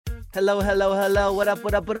Hello, hello, hello. What up,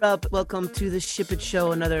 what up, what up? Welcome to the Ship It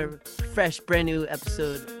Show, another fresh, brand new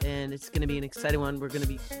episode. And it's going to be an exciting one. We're going to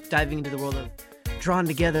be diving into the world of Drawn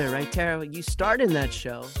Together, right, Tara? You starred in that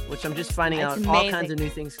show, which I'm just finding out all kinds of new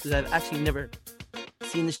things because I've actually never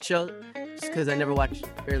seen this show just because I never watched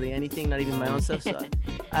barely anything, not even my own stuff. So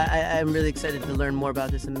I'm really excited to learn more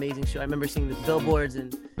about this amazing show. I remember seeing the billboards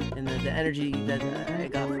and the energy that I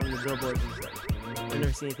got from the billboards. I've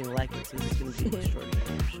never seen anything like it, so this is going to be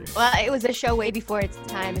extraordinary for sure. Well, it was a show way before its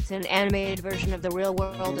time. It's an animated version of the real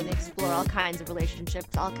world, and they explore all kinds of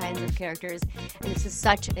relationships, all kinds of characters, and this is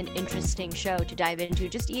such an interesting show to dive into,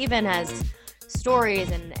 just even as stories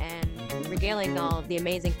and regaling all of the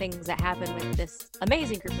amazing things that happen with this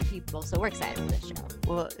amazing group of people. So we're excited for this show.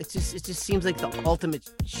 Well, it just seems like the ultimate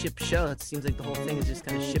ship show. It seems like the whole thing is just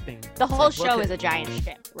kind of shipping. The whole show is a giant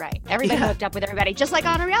ship, right? Everybody hooked up with everybody, just like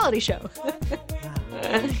on a reality show.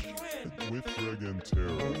 With Greg and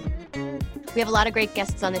Tara. We have a lot of great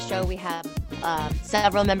guests on the show. We have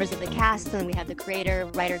several members of the cast, and we have the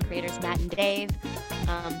writer-creators Matt and Dave.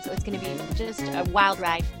 So it's going to be just a wild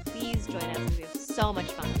ride. Please join us. We have so much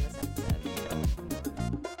fun on this episode.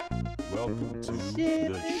 Welcome to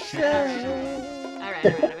the Ship Show. All right.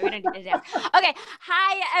 We don't need to dance. Okay.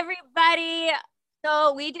 Hi, everybody.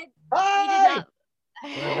 So we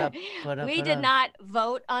did not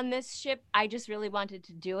vote on this ship. I just really wanted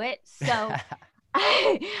to do it. So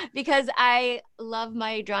because I love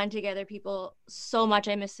my Drawn Together people so much.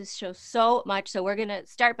 I miss this show so much. So we're going to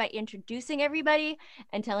start by introducing everybody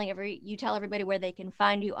and tell everybody where they can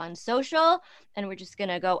find you on social. And I'm just going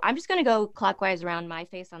to go clockwise around my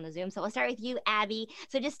face on the Zoom. So we'll start with you, Abby.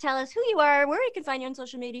 So just tell us who you are, where we can find you on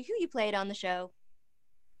social media, who you played on the show.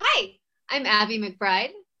 Hi, I'm Abby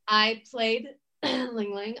McBride. I played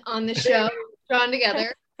Ling Ling on the show Drawn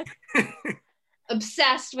Together.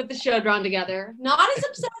 Obsessed with the show Drawn Together. Not as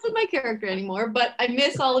obsessed with my character anymore, but I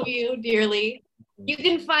miss all of you dearly. You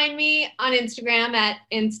can find me on Instagram at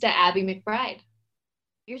 @AbbyMcBride.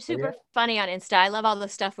 You're super funny on Insta. I love all the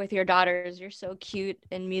stuff with your daughters. You're so cute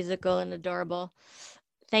and musical and adorable.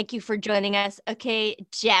 Thank you for joining us. Okay,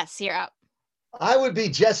 Jess, you're up. I would be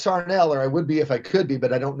Jess Sarnell, or I would be if I could be,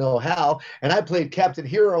 but I don't know how. And I played Captain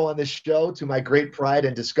Hero on this show to my great pride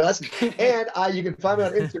and disgust. And you can find me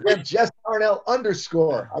on Instagram, Jess Sarnell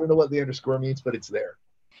 _ I don't know what the underscore means, but it's there.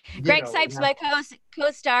 Greg Sipes, my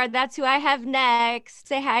co-star. That's who I have next.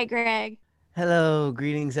 Say hi, Greg. Hello,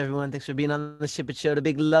 greetings, everyone. Thanks for being on the Ship It Show, the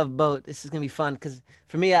big love boat. This is going to be fun because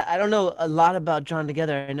for me, I don't know a lot about Drawn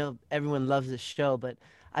Together. I know everyone loves this show, but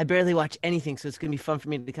I barely watch anything, so it's going to be fun for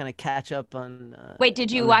me to kind of catch up on... Wait, did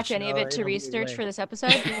you watch any of it to research for this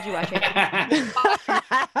episode? Did you watch it?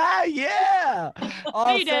 Yeah!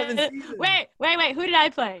 All 7 seasons. Wait, who did I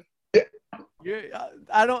play?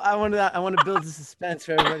 I want to build the suspense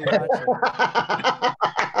for everybody watching.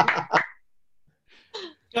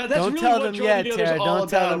 Don't tell them yet, Tara. Don't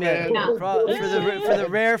tell them yet. No. For the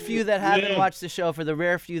rare few that haven't watched the show, for the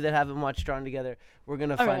rare few that haven't watched Drawn Together, we're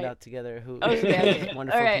gonna find out together who. Okay.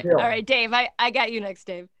 Wonderful. All right, Dave. I got you next,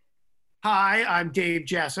 Dave. Hi, I'm Dave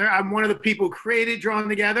Jesser. I'm one of the people who created Drawn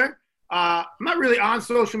Together. I'm not really on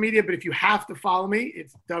social media, but if you have to follow me,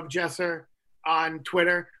 it's Dove Jesser on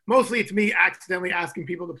Twitter. Mostly it's me accidentally asking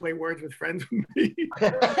people to play Words with Friends with me.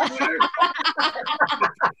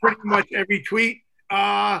 Pretty much every tweet.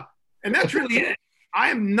 And that's really it. I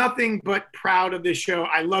am nothing but proud of this show.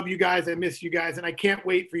 I love you guys. I miss you guys. And I can't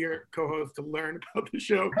wait for your co-host to learn about the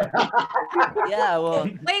show. Yeah, well.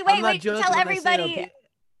 Wait. Tell everybody.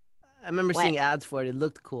 I remember seeing ads for it. It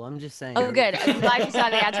looked cool. I'm just saying. Oh, good. I'm glad you saw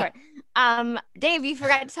the ads for it. Dave, you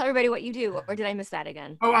forgot to tell everybody what you do, or did I miss that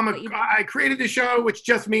again? Oh, I created the show, which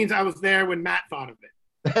just means I was there when Matt thought of it.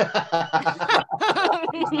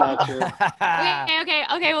 It's not true.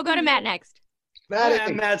 Okay, we'll go to Matt next.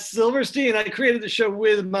 I'm Matt Silverstein. I created the show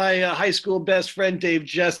with my high school best friend, Dave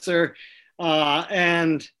Jesser.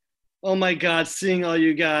 And oh my God, seeing all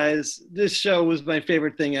you guys, this show was my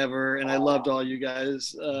favorite thing ever. And I loved all you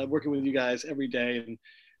guys, working with you guys every day.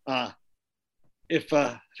 And if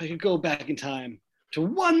I could go back in time to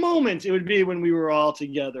one moment, it would be when we were all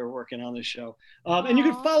together working on this show. And you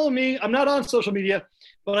can follow me. I'm not on social media,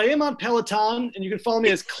 but I am on Peloton. And you can follow me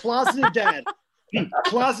as Closeted Dad.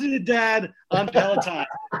 Closeted Dad on Peloton.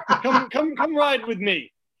 Come ride with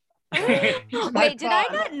me. Wait, did I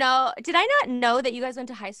not know that you guys went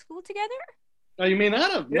to high school together? Oh, you may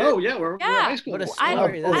not have. No, we're high school. What a boys.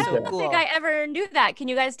 story. That's I so don't cool. think I ever knew that. Can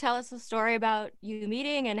you guys tell us a story about you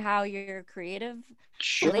meeting and how your creative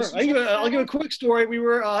Sure. relationship I'll give a started? quick story. We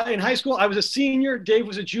were in high school. I was a senior. Dave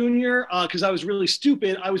was a junior because I was really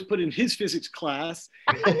stupid. I was put in his physics class.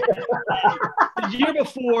 The year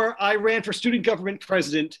before, I ran for student government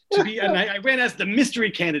president and I ran as the mystery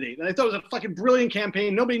candidate. And I thought it was a fucking brilliant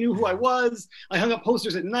campaign. Nobody knew who I was. I hung up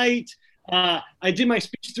posters at night. I did my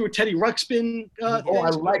speech through a Teddy Ruxpin. Oh, I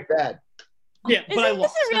like that. Yeah, Is but I this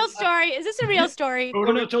lost. a real story? Is this a real story? Oh,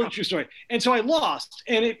 no, totally true story. And so I lost,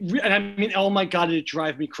 and I mean, oh my God, did it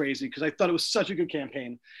drive me crazy because I thought it was such a good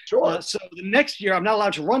campaign. Sure. So the next year, I'm not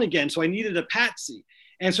allowed to run again, so I needed a patsy.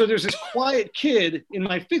 And so there's this quiet kid in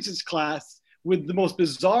my physics class with the most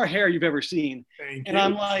bizarre hair you've ever seen. Thank And you.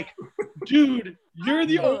 I'm like, dude, you're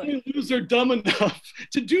the only loser dumb enough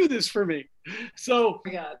to do this for me. So, Oh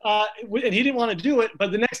my God. and he didn't want to do it.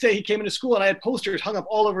 But the next day he came into school and I had posters hung up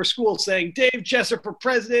all over school saying Dave Jesser for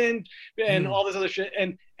president and all this other shit.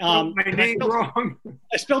 And My and name's wrong.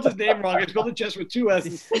 I spelled his name wrong. I spelled it Jesser with 2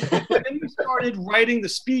 S's. And then we started writing the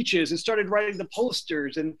speeches and started writing the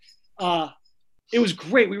posters. And it was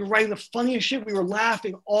great. We were writing the funniest shit. We were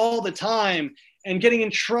laughing all the time and getting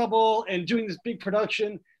in trouble and doing this big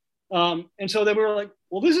production. And so then we were like,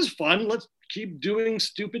 well, this is fun. Let's keep doing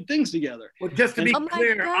stupid things together. Well, just to be Oh my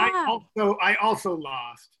clear, I also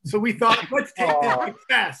lost. So we thought, let's take this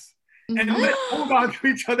success and let's hold on to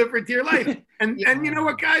each other for dear life. And you know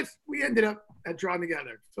what, guys? We ended up at Drawn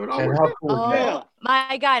Together. So it all And worked how out. cool is Oh that?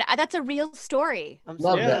 my God, that's a real story. I'm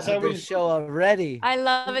Love so that. proud of this show already. I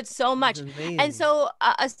love it so much. It's amazing. And so,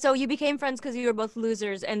 so you became friends because you were both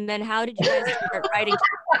losers. And then how did you guys start writing?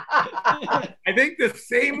 I think the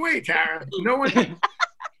same way, Tara. No one.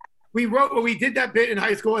 We did that bit in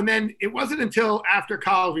high school, and then it wasn't until after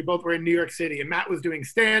college we both were in New York City, and Matt was doing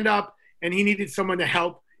stand up, and he needed someone to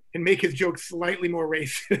help and make his jokes slightly more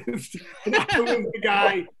racist. And I was the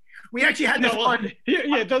guy. We actually had this fun. Tell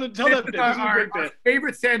that bit. This is a Our great bit.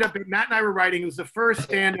 favorite stand-up bit Matt and I were writing. It was the first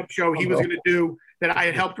stand-up show he was going to do that I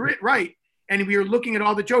had helped write. And we were looking at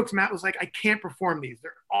all the jokes. Matt was like, I can't perform these.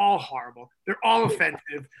 They're all horrible. They're all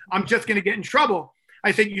offensive. I'm just going to get in trouble.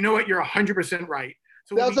 I said, you know what? You're 100% right.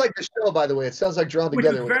 So Sounds like the show, by the way. It sounds like Drawn which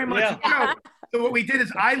Together. was very much a show. So what we did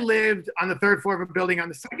is I lived on the 3rd floor of a building. On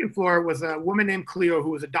the 2nd floor was a woman named Cleo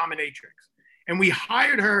who was a dominatrix. And we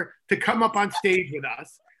hired her to come up on stage with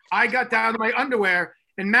us. I got down to my underwear,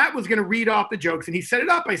 and Matt was going to read off the jokes. And he set it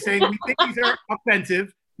up by saying, we think these are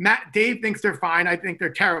offensive. Dave thinks they're fine. I think they're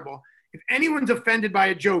terrible. If anyone's offended by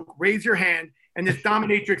a joke, raise your hand, and this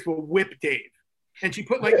dominatrix will whip Dave. And she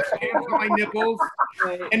put like hands on my nipples.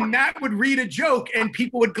 And Matt would read a joke, and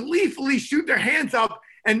people would gleefully shoot their hands up.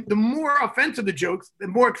 And the more offensive the jokes, the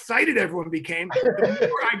more excited everyone became. The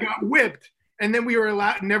more I got whipped. And then we were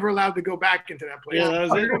never allowed to go back into that place. Yeah, that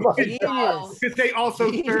was it. Genius. Because they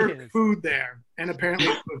also serve Genius. food there. And apparently,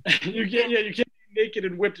 You can't be naked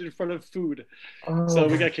and whipped in front of food. So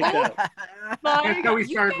we got kicked out. that's how we You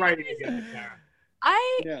started guys- writing again. Sarah.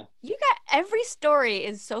 Yeah. You got every story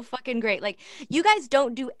is so fucking great. Like, you guys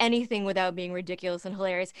don't do anything without being ridiculous and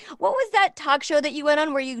hilarious. What was that talk show that you went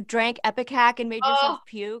on where you drank Epicac and made yourself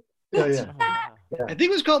puke? Yeah, yeah. I think it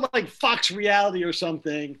was called like Fox Reality or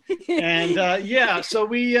something. And so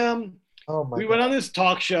we Oh my we God. went on this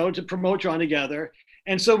talk show to promote Drawn Together.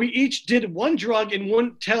 And so we each did one drug and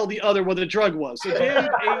wouldn't tell the other what the drug was. So Dave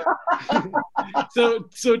ate,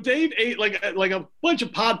 so Dave ate like a bunch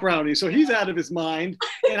of pot brownies. So he's out of his mind.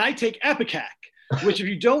 And I take Epicac, which if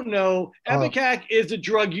you don't know, Epicac is the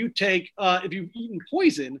drug you take if you've eaten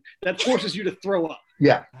poison that forces you to throw up.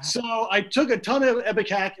 Yeah. So I took a ton of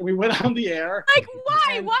Epicac and we went on the air. Like,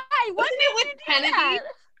 why? Why? What Wasn't it with made you do Kennedy? that?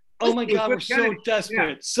 Oh my It was God, we're with so Kennedy.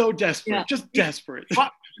 desperate. So desperate. Yeah. Just desperate.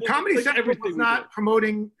 Comedy Like Central everything was we not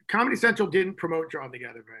promoting. Comedy Central didn't promote Drawn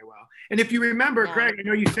Together very well. And if you remember, No. Greg, I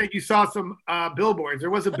know you said you saw some billboards. There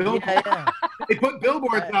was a billboard. Yeah. They put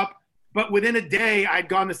billboards up, but within a day, I'd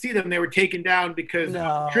gone to see them. They were taken down because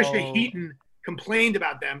No. Trisha Heaton complained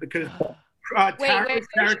about them because Wait, Tara's wait,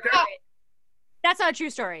 character. That's not a true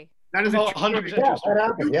story. That is Oh, a 100% true Yeah, true. that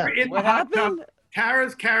happened. Yeah. In What the hot tub, happened?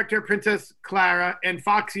 Tara's character, Princess Clara, and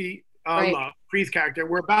Foxy Right. Love, Free's character,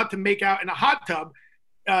 were about to make out in a hot tub.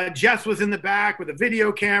 Jess was in the back with a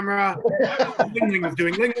video camera. Ling Ling was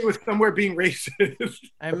doing. Ling Ling was somewhere being racist.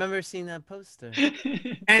 I remember seeing that poster.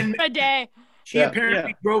 And A day. she Yeah,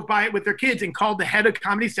 apparently drove by it with their kids and called the head of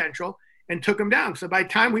Comedy Central and took them down. So by the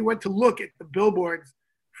time we went to look at the billboards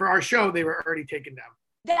for our show, they were already taken down.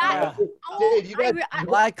 That Dave, you got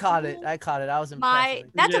Well, I caught it. I was impressed.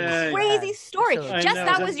 that's Yeah, a crazy story. I Jess, know,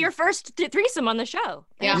 that that- was your first threesome on the show.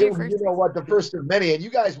 That Yeah. was You, your first you know what? The first of many. And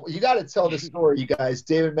you guys, you got to tell the story, you guys,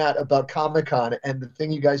 Dave and Matt, about Comic-Con and the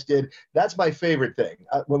thing you guys did. That's my favorite thing.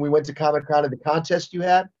 When we went to Comic-Con and the contest you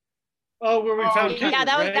had. Oh, where we found Yeah, Keith,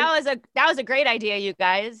 right? that was a great idea, you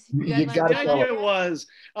guys. You guys gotta wanna The tell do idea that? was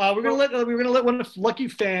we were gonna let one lucky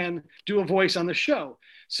fan do a voice on the show.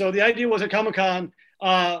 So the idea was at Comic-Con,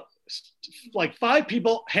 like 5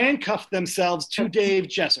 people handcuffed themselves to Dave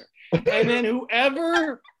Jesser, and then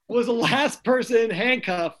whoever was the last person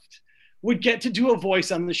handcuffed would get to do a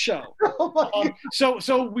voice on the show. Oh my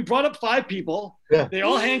So we brought up 5 people. Yeah. They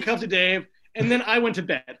all handcuffed to Dave, and then I went to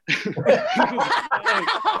bed.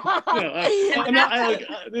 I'm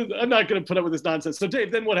not going to put up with this nonsense. So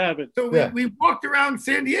Dave, then what happened? So we walked around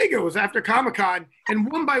San Diego. It was after Comic-Con,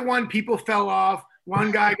 and one by one, people fell off.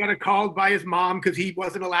 One guy got a call by his mom because he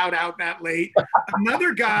wasn't allowed out that late.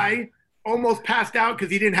 Another guy almost passed out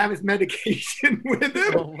because he didn't have his medication with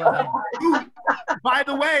him. Oh, wow. Who, by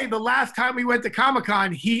the way, the last time we went to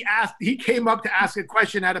Comic-Con, he came up to ask a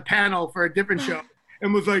question at a panel for a different show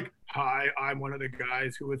and was like, "Hi, I'm one of the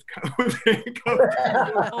guys who was handcuffed."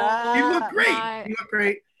 He looked great. He looked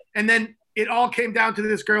great. And then it all came down to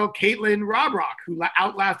this girl, Caitlin Robrock, who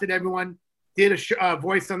outlasted everyone, did a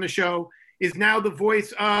voice on the show, is now the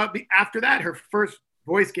voice after that, her first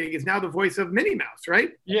voice gig is now the voice of Minnie Mouse, right?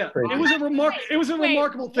 Yeah, Crazy. it was a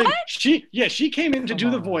remarkable thing. what? She came in to do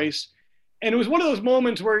the voice, and it was one of those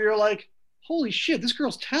moments where you're like, "Holy shit, this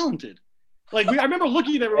girl's talented." Like I remember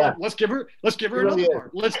looking at her, like, let's give her Really another is.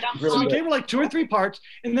 part. Really So we is. gave her like 2 or 3 parts,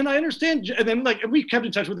 and then I understand, and then and we kept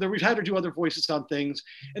in touch with her. We've had her do other voices on things,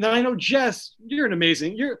 and then I know Jess, you're an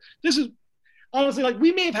amazing. This is honestly like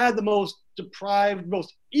we may have had the most deprived,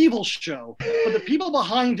 most evil show, but the people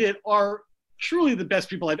behind it are truly the best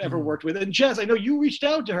people I've ever worked with. And Jess, I know you reached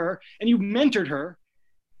out to her and you mentored her,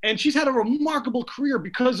 and she's had a remarkable career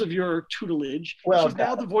because of your tutelage. Well, She's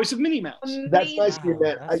now the voice of Minnie Mouse. That's nice of you,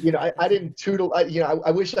 man. That's I didn't tootle. I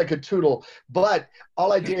wish I could tootle, but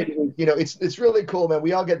all I did was, it's really cool, man.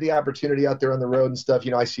 We all get the opportunity out there on the road and stuff.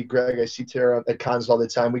 I see Greg, I see Tara at cons all the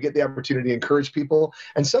time. We get the opportunity to encourage people,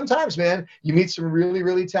 and sometimes, man, you meet some really,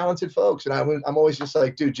 really talented folks. And I'm always just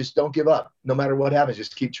like, dude, just don't give up. No matter what happens,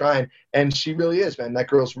 just keep trying. And she really is, man. That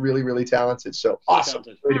girl's really, really talented. So awesome.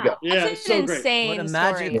 Talented. Way to go. Yeah, That's it's so an great. insane What a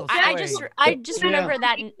story. magical story. I just Yeah. remember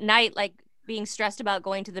that night, like being stressed about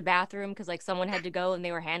going to the bathroom because like someone had to go and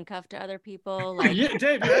they were handcuffed to other people. Like, Yeah,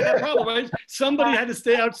 Dave, you had that problem, right? Somebody had to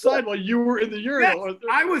stay outside while you were in the urinal. Yes,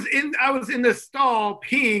 I was in the stall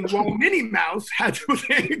peeing while Minnie Mouse had to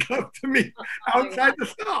handcuff to me outside the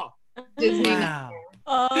stall. Disney. Wow.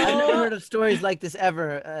 I've never heard of stories like this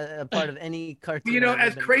ever, a part of any cartoon. I've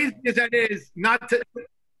As been crazy as that is, not to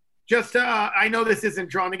just I know this isn't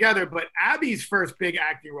drawn together, but Abby's first big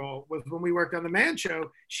acting role was when we worked on the Man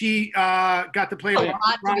Show. She got to play A lot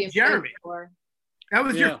to Ron be afraid Jeremy. for. That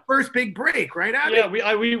was Yeah. your first big break, right, Abby?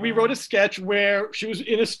 Yeah, we wrote a sketch where she was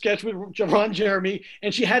in a sketch with Ron Jeremy,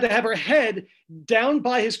 and she had to have her head down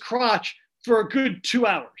by his crotch for a good 2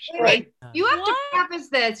 hours, right? You have to What? preface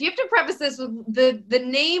this. You have to preface this with the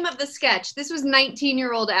name of the sketch. This was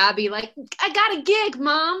 19-year-old Abby, like, I got a gig,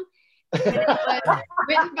 Mom. And it was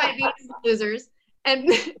written by these losers. And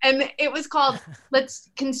it was called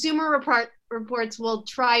Consumer Reports Will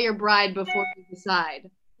Try Your Bride Before You Decide.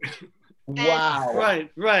 Wow.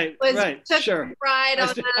 Right, Took sure. the bride on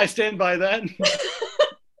that. I stand by that.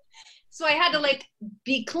 So I had to like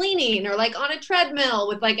be cleaning or like on a treadmill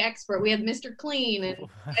with like expert. We had Mr. Clean and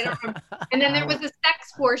I don't remember. And then there was a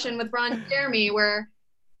sex portion with Ron Jeremy where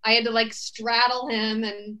I had to like straddle him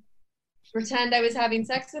and pretend I was having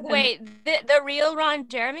sex with him. wait, the real Ron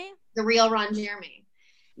Jeremy? The real Ron Jeremy.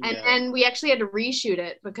 And Yeah. then we actually had to reshoot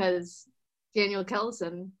it because Daniel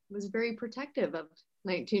Kellison was very protective of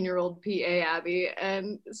 19-year-old PA Abby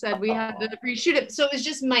and said we had to reshoot it. So it was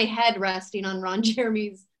just my head resting on Ron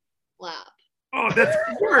Jeremy's lap. Oh, that's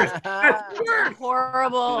worse. That's worse.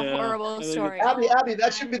 Horrible, Yeah. horrible I think story. Abby,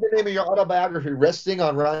 that should be the name of your autobiography, Resting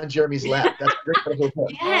on Ron Jeremy's Lap. That's a great book.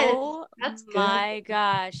 Yes, Oh that's good. my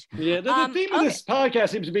gosh. Yeah, the theme of Okay. this podcast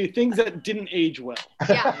seems to be things that didn't age well.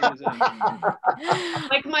 Yeah,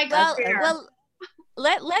 like my Well, career. well,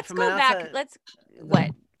 let's From go an back. outside- Let's what?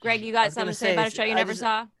 Greg, you I got was gonna something to say about a say, show you I never just-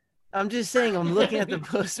 saw? I'm just saying, I'm looking at the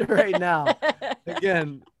poster right now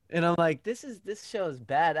again, and I'm like, this show is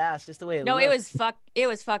badass, just the way it No, looks. it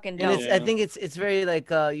was fucking And dope. it's, I think it's very like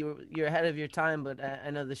you're ahead of your time, but I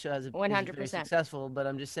know the show has is very 100%. successful. But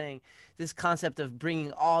I'm just saying, this concept of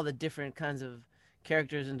bringing all the different kinds of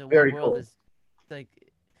characters into Very one world cool. is like,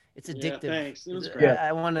 It's Yeah, addictive. thanks. It was I- great.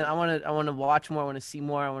 I want to watch more. I want to see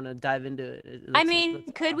more. I want to dive into it. I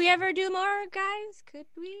mean, could we ever do more, guys? Could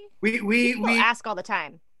we? People We ask all the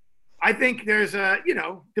time. I think there's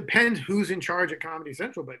depends who's in charge at Comedy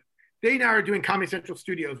Central, but they now are doing Comedy Central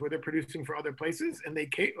Studios where they're producing for other places. And they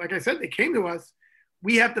came, like I said, they came to us.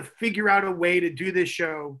 We have to figure out a way to do this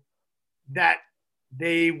show that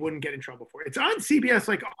they wouldn't get in trouble for. It's on CBS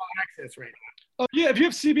like All Access right now. Oh yeah, if you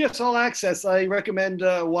have CBS All Access, I recommend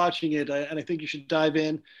watching it, and I think you should dive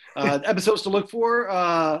in. Episodes to look for: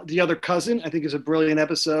 The Other Cousin, I think, is a brilliant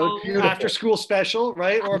episode. Beautiful. After School Special,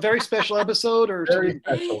 right, or a very special episode, or Very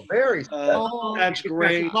special. Very special. that's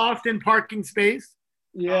great. Lost in Parking Space.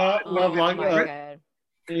 Yeah, love Oh my like God.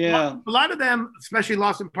 yeah. A lot of them, especially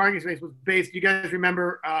Lost in Parking Space, was based. You guys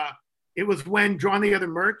remember? It was when Drawn Together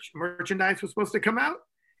merchandise was supposed to come out.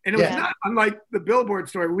 And it was Yeah. not unlike the Billboard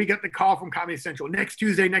story where we got the call from Comedy Central. Next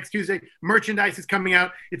Tuesday, merchandise is coming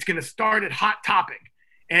out. It's going to start at Hot Topic.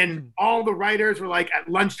 And all the writers were like, at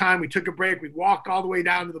lunchtime, we took a break. We walked all the way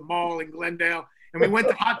down to the mall in Glendale. And we went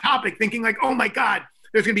to Hot Topic thinking like, oh my God,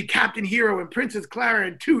 there's going to be Captain Hero and Princess Clara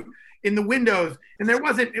and Toot in the windows. And there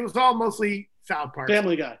wasn't. It was all mostly South Park.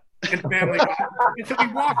 Family Guy. And Family Guy. And so we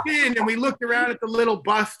walked in and we looked around at the little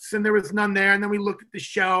busts and there was none there. And then we looked at the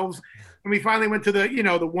shelves and we finally went to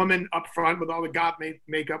the woman up front with all the goth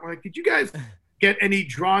makeup. We're like, did you guys get any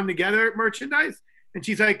Drawn Together merchandise? And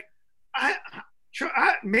she's like,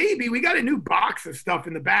 maybe we got a new box of stuff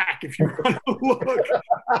in the back if you want to look.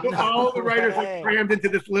 So all the writers were crammed into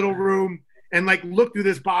this little room and like looked through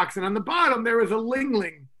this box. And on the bottom, there was a Ling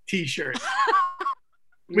Ling t-shirt,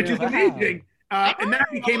 which is amazing. And that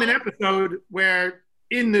became an episode where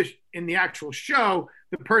in the actual show,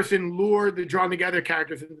 the person lured the Drawn Together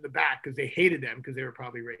characters into the back because they hated them because they were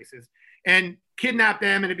probably racist and kidnapped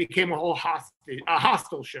them. And it became a whole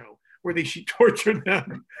hostile show where she tortured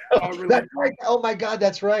them. That's right. Oh my God,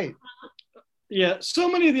 that's right. Yeah, so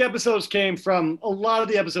many of the episodes a lot of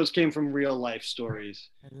the episodes came from real life stories.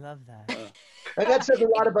 I love that. And that says a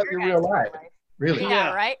lot about your real life. Really.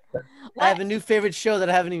 Yeah, right? I have a new favorite show that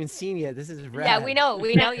I haven't even seen yet. This is rad. Yeah, we know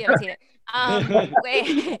you haven't seen it.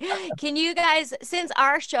 Wait, can you guys, since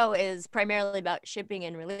our show is primarily about shipping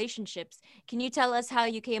and relationships, can you tell us how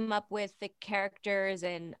you came up with the characters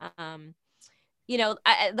and,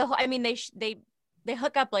 they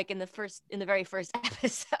hook up like in the very first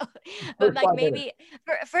episode, but like maybe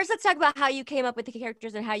first let's talk about how you came up with the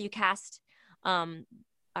characters and how you cast,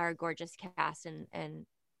 our gorgeous cast and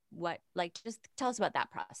what, like, just tell us about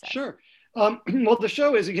that process. Sure. Well, the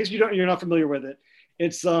show is, in case you're not familiar with it,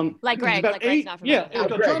 it's like Greg, it's Greg's not familiar. yeah,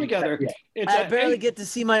 it's Drawn Together. Yeah. It's I barely get to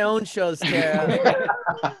see my own shows, Tara.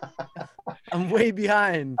 I'm way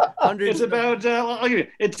behind. It's about I'll give you,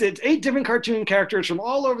 it's 8 different cartoon characters from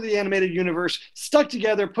all over the animated universe stuck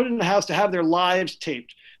together, put in a house to have their lives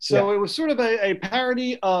taped. So It was sort of a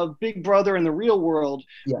parody of Big Brother in the real world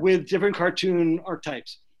with different cartoon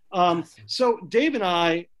archetypes. So Dave and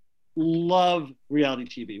I love reality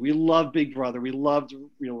TV. We love Big Brother. We loved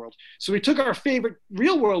Real World. So we took our favorite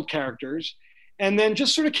real world characters and then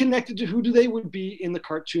just sort of connected to who they would be in the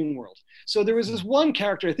cartoon world. So there was this one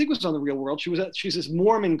character, I think was on the Real World. She's this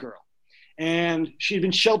Mormon girl, and she'd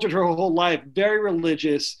been sheltered her whole life, very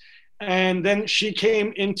religious. And then she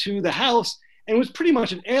came into the house and was pretty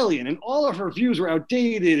much an alien, and all of her views were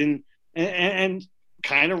outdated and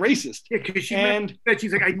kind of racist. Yeah, because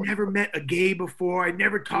she's like, I never met a gay before. I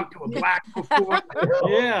never talked to a black before.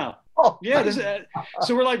 Yeah.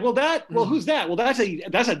 So we're like, who's that? Well, that's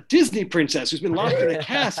a Disney princess who's been locked in a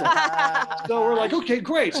castle. So we're like, okay,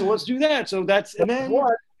 great. So let's do that. So and then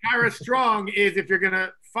Tara Strong is, if you're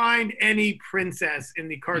gonna find any princess in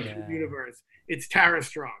the cartoon universe, it's Tara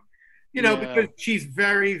Strong. Because she's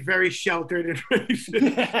very, very sheltered and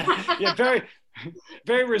racist. Yeah, very,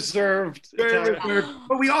 very reserved. Very reserved.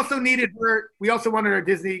 But we also wanted our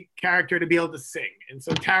Disney character to be able to sing. And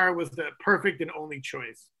so Tara was the perfect and only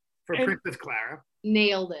choice for Princess Clara.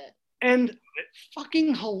 Nailed it. And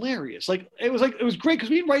fucking hilarious. It was great because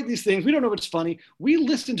we write these things. We don't know what's funny. We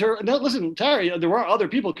listened to her. Now, listen, Tara, there were other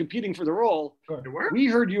people competing for the role. There were? We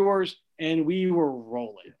heard yours and we were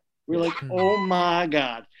rolling. We were like, oh my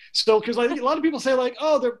God. So, because I think a lot of people say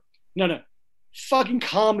no, fucking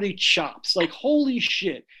comedy chops. Like, holy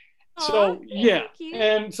shit. So, yeah.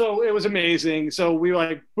 And so it was amazing. So we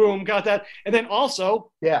boom, got that. And then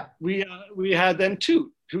also, we had then Toot,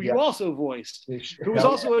 who you also voiced, who was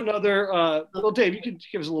also another, Dave, you could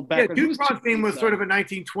give us a little background. Yeah, Toot Bronstein was sort of a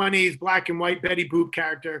 1920s black and white Betty Boop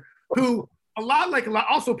character who,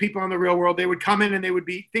 also people in the real world, they would come in and they would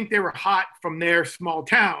think they were hot from their small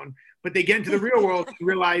town, but they get into the real world and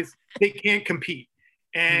realize they can't compete.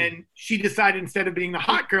 and she decided instead of being the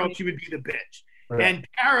hot girl, she would be the bitch. Right. And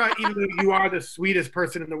Tara, even though you are the sweetest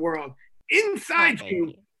person in the world, inside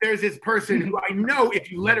you, there's this person who I know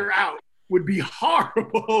if you let her out would be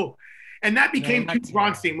horrible. And that became Pete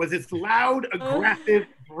Bronstein, was this loud, aggressive,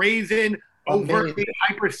 brazen, overtly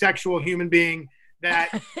hypersexual human being that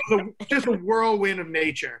was just a whirlwind of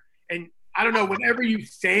nature. And I don't know, whenever you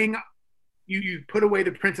sang, you put away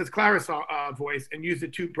the Princess Clara voice and used the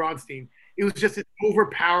Toot Bronstein, it was just an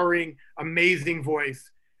overpowering, amazing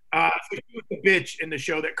voice. So she was the bitch in the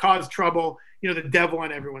show that caused trouble, the devil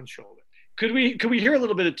on everyone's shoulder. Could we hear a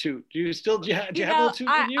little bit of Toot? Do you have a little Toot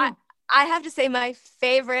in you? I have to say my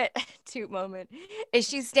favorite Toot moment is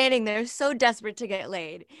she's standing there so desperate to get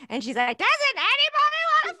laid. And she's like, doesn't anybody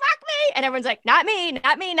want to fuck me? And everyone's like, not me,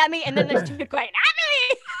 not me, not me. And then there's Toot going, not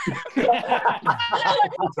me.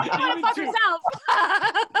 Fuck herself.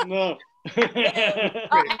 No.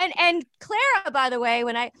 And Clara, by the way,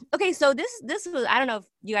 so this was, I don't know if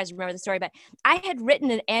you guys remember the story, but I had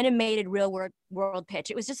written an animated real world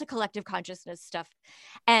pitch. It was just a collective consciousness stuff.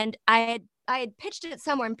 And I had pitched it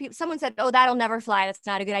somewhere and someone said, oh, that'll never fly. That's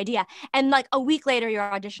not a good idea. And like a week later, your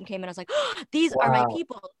audition came and I was like, oh, these are my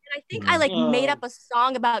people. And I think I made up a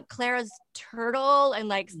song about Clara's turtle and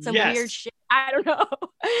like some weird shit. I don't know.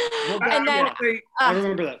 And then I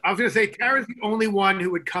remember that. I was going to say, Tara's the only one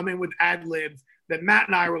who would come in with ad libs that Matt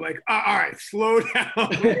and I were like, all right, slow down.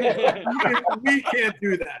 We can't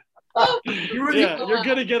do that. You're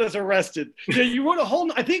gonna get us arrested. Yeah, you wrote a whole.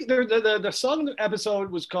 I think the song episode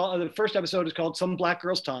was called. The first episode is called "Some Black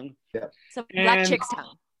Girl's Tongue." Yeah. Some Black Chick's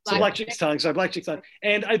Tongue. Some Black Chick's Tongue. Sorry, Black Chick's Tongue.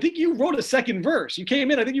 And I think you wrote a second verse. You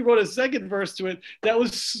came in. I think you wrote a second verse to it. That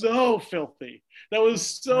was so filthy. That was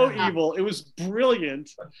so evil. It was brilliant.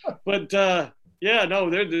 But yeah, no,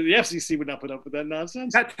 the FCC would not put up with that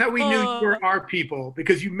nonsense. That's how we knew you were our people,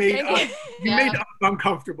 because you made us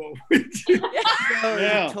uncomfortable.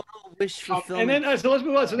 Total wish fulfillment. And then so let's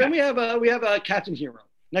move on. So then we have Captain Hero.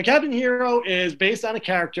 Now Captain Hero is based on a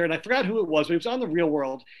character, and I forgot who it was, but it was on the Real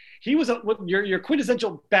World. He was your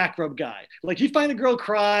quintessential back rub guy. Like he'd find a girl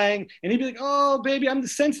crying, and he'd be like, "Oh, baby, I'm the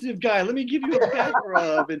sensitive guy. Let me give you a back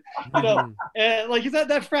rub." And and like he's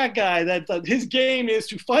that frat guy that his game is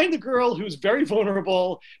to find the girl who's very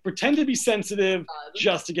vulnerable, pretend to be sensitive,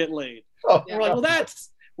 just to get laid. Oh, we're like,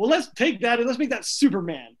 let's take that and let's make that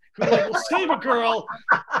Superman, who will save a girl,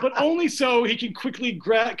 but only so he can quickly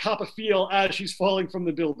cop a feel as she's falling from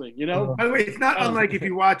the building, By the way, it's not unlike if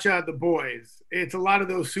you watch The Boys. It's a lot of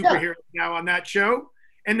those superheroes now on that show.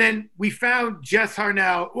 And then we found Jess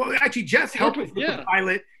Harnell. Well, actually, Jess helped us with the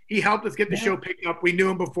pilot. He helped us get the show picked up. We knew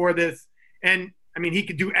him before this. And, I mean, he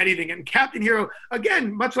could do anything. And Captain Hero,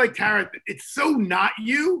 again, much like Tara, it's so not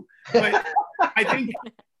you. But I think...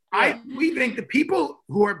 we think the people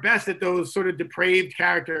who are best at those sort of depraved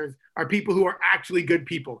characters are people who are actually good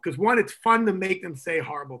people. Because one, it's fun to make them say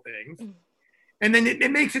horrible things. And then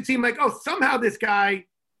it makes it seem like, oh, somehow this guy,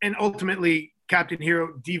 and ultimately Captain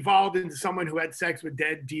Hero, devolved into someone who had sex with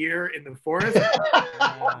dead deer in the forest.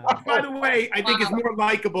 By the way, I think is more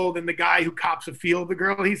likable than the guy who cops a feel of the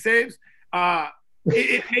girl he saves.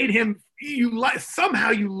 It made him, somehow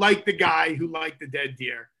you like the guy who liked the dead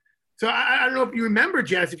deer. So I don't know if you remember,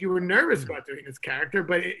 Jess, if you were nervous about doing this character,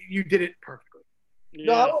 but you did it perfectly.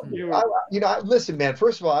 Listen, man,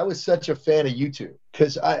 first of all, I was such a fan of you two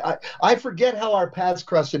because I forget how our paths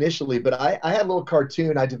crossed initially, but I had a little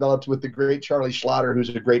cartoon I developed with the great Charlie Schlatter, who's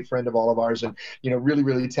a great friend of all of ours and, really,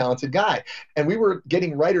 really talented guy. And we were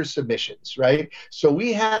getting writer submissions, right? So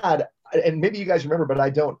we had, and maybe you guys remember, but I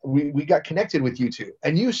don't, we got connected with you two,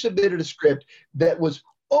 and you submitted a script that was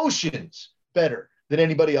oceans better than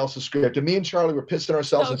anybody else's script. And me and Charlie were pissing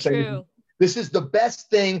ourselves and saying, this is the best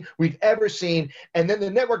thing we've ever seen. And then the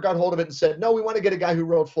network got hold of it and said, no, we want to get a guy who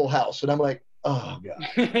wrote Full House. And I'm like, oh,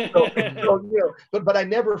 God. But I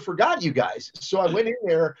never forgot you guys. So I went in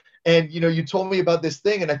there and, you told me about this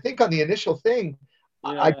thing. And I think on the initial thing,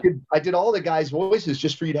 I did all the guys' voices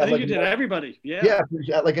just for you to have. I think you did everybody. Yeah,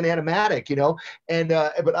 like an animatic, And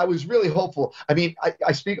but I was really hopeful. I mean,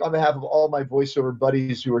 I speak on behalf of all my voiceover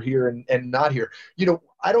buddies who are here and not here.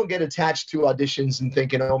 I don't get attached to auditions and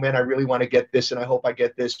thinking, oh man, I really want to get this and I hope I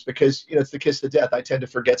get this because it's the kiss of death. I tend to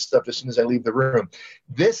forget stuff as soon as I leave the room.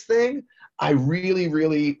 This thing, I really,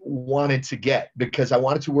 really wanted to get because I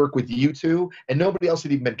wanted to work with you two, and nobody else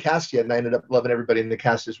had even been cast yet. And I ended up loving everybody in the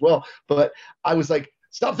cast as well. But I was like,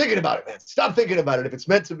 stop thinking about it, man. Stop thinking about it. If it's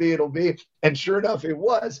meant to be, it'll be. And sure enough, it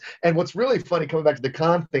was. And what's really funny, coming back to the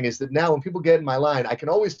con thing, is that now when people get in my line, I can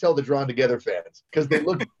always tell the Drawn Together fans because they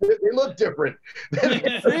look different.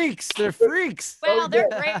 They're freaks. Well, they're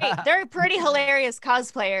great. They're pretty hilarious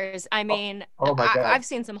cosplayers. I mean, oh my God. I've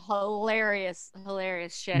seen some hilarious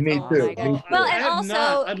shit. Me Oh too. my God. Me too. Well, and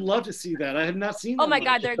also, I'd love to see that. I have not seen. oh my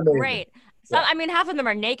God, they're amazing. great. So, I mean, half of them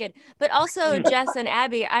are naked, but also Jess and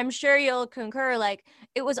Abby, I'm sure you'll concur. Like,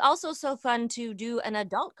 it was also so fun to do an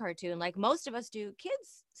adult cartoon. Like, most of us do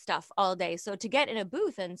kids stuff all day. So to get in a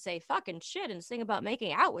booth and say fucking shit and sing about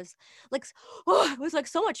making out was like, it was like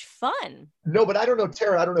so much fun. No, but I don't know,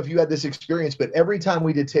 Tara, I don't know if you had this experience, but every time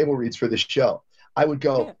we did table reads for the show, I would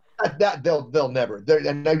go, that they'll never.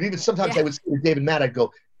 And even sometimes I would say to Dave and Matt, I'd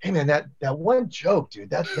go, hey man, that one joke, dude,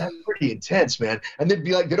 that's pretty intense, man. And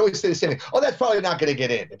they'd always say the same thing. Oh, that's probably not going to get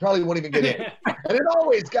in. It probably won't even get in. And it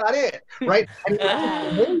always got in, right? And it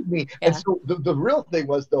amazed me. Yeah. And so the real thing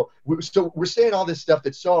was, though, we're saying all this stuff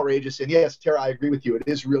that's so outrageous. And yes, Tara, I agree with you. It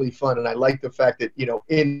is really fun. And I like the fact that,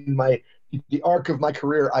 in the arc of my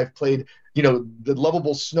career, I've played, the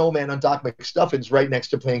lovable snowman on Doc McStuffins right next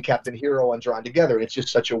to playing Captain Hero on Drawn Together. It's just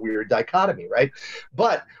such a weird dichotomy, right?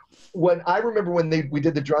 But when I remember when we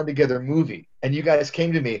did the Drawn Together movie, and you guys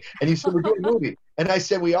came to me and you said, we're doing a movie. And I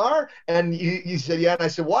said, we are? And you said, yeah. And I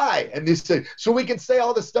said, why? And they said, so we can say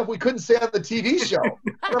all the stuff we couldn't say on the TV show.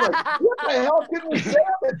 And I'm like, what the hell can we say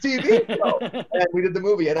on the TV show? And we did the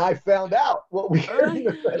movie, and I found out what we couldn't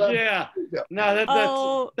have said on yeah. the TV show.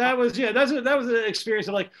 No, that was an experience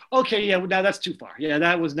of like, okay, yeah, now that's too far. Yeah,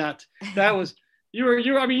 that was.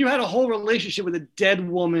 I mean, you had a whole relationship with a dead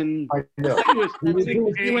woman. I know.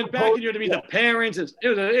 You went back and you had to meet the parents. It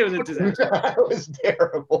was a disaster. It was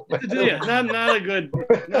terrible. Yeah, not a good one.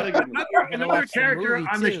 Another character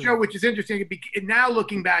on the show, which is interesting, now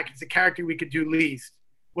looking back, it's a character we could do least,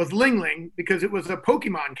 was Ling Ling, because it was a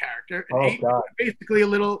Pokemon character. Basically a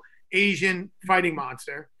little Asian fighting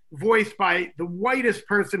monster, voiced by the whitest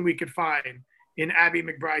person we could find in Abby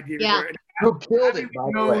McBride. Yeah. Who killed it, by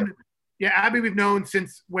the way. Yeah, Abby we've known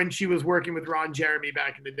since when she was working with Ron Jeremy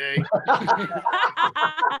back in the day.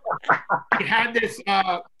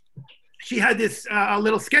 She had this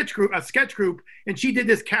little sketch group, and she did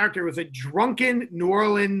this character. It was a drunken New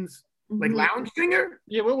Orleans lounge singer.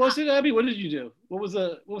 Yeah, what was it, Abby? What did you do? What was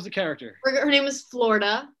the character? Her name was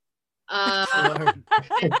Florida.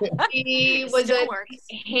 She was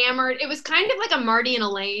hammered. It was kind of like a Marty and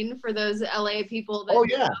Elaine for those LA people. That, oh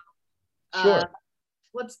yeah, sure.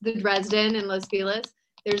 What's the Dresden and Los Feliz?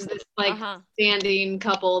 There's this standing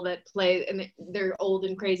couple that play, and they're old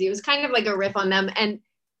and crazy. It was kind of like a riff on them,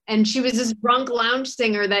 and she was this drunk lounge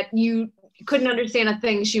singer that you couldn't understand a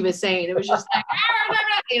thing she was saying. It was just like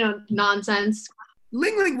nonsense.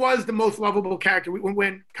 Ling Ling was the most lovable character.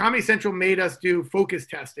 When Comedy Central made us do focus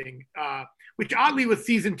testing, which oddly was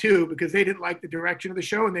season 2 because they didn't like the direction of the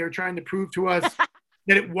show and they were trying to prove to us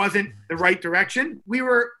that it wasn't the right direction. We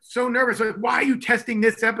were so nervous. Like, why are you testing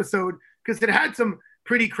this episode? Because it had some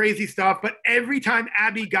pretty crazy stuff. But every time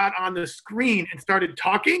Abby got on the screen and started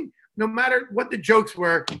talking, no matter what the jokes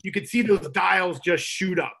were, you could see those dials just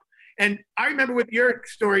shoot up. And I remember with your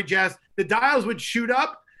story, Jess, the dials would shoot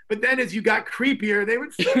up, but then as you got creepier, they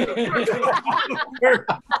would the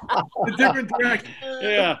different direction.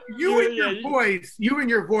 Yeah. You and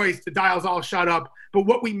your voice, the dials all shut up. But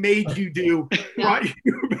what we made you do brought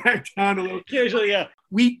you back down a little. Occasionally, yeah.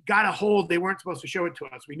 We got a hold. They weren't supposed to show it to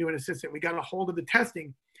us. We knew an assistant. We got a hold of the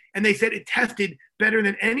testing. And they said it tested better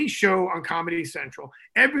than any show on Comedy Central.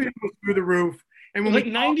 Everything was through the roof. And when like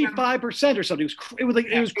 95% or something. It was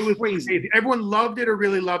crazy. Everyone loved it or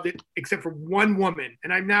really loved it, except for one woman.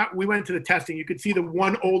 And we went to the testing. You could see the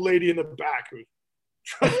one old lady in the back who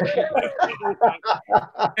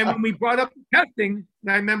and when we brought up the testing,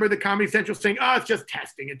 I remember the Comedy Central saying, "Oh, it's just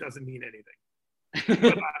testing. It doesn't mean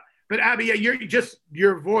anything." But Abby,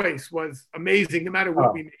 your voice was amazing, no matter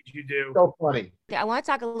what we made you do. So funny. I want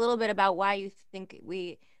to talk a little bit about why you think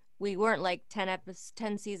we weren't like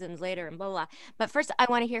 10 seasons later and blah, blah, blah. But first, I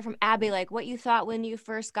want to hear from Abby, like what you thought when you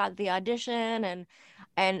first got the audition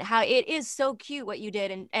and how it is so cute what you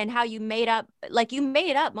did and how you made up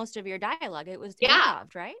most of your dialogue. It was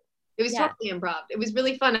improv, right? It was totally improv. It was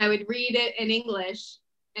really fun. I would read it in English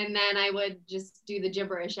and then I would just do the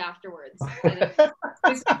gibberish afterwards. And it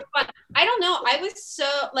was super fun. I don't know. I was so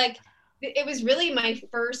it was really my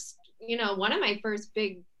first, one of my first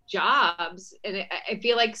big jobs. And I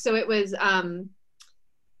feel like, so it was,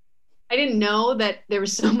 I didn't know that there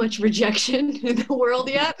was so much rejection in the world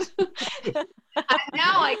yet.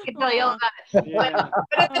 Now I can tell you all about it. Yeah.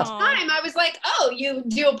 But at the Aw. time, I was like, "Oh, you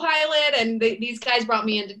do a pilot," and these guys brought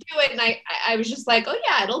me in to do it, and I was just like, "Oh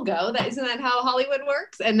yeah, it'll go. Isn't that how Hollywood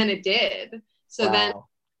works?" And then it did. Wow.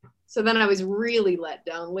 So then I was really let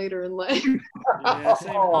down later in life. Yeah,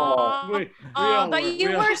 same. Aw. We Oh, all but were. you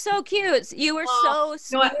We all- were so cute. You were Aw,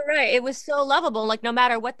 so, you know what? you were right. It was so lovable. Like no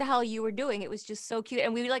matter what the hell you were doing, it was just so cute.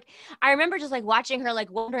 And we like, I remember just like watching her, like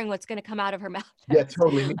wondering what's gonna come out of her mouth. Yeah,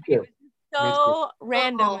 totally. Me too. So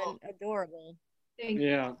random Oh. and adorable. Thank you.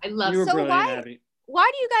 Yeah. I love You were So brilliant, why- Abby. Why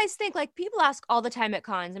do you guys think, like, people ask all the time at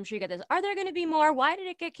cons, I'm sure you get this, are there going to be more? Why did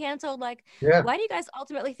it get canceled? Like, Yeah. why do you guys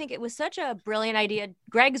ultimately think it was such a brilliant idea?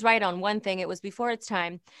 Greg's right on one thing. It was before its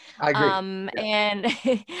time. I agree. And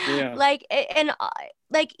Yeah. like,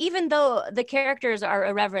 even though the characters are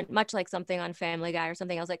irreverent, much like something on Family Guy or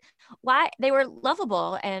something else, like, why they were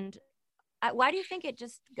lovable. And why do you think it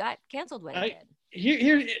just got canceled when it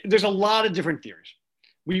did? There's a lot of different theories.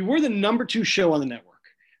 We were the number 2 show on the network,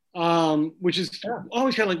 which is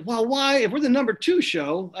always kind of like, well, why? If we're the number 2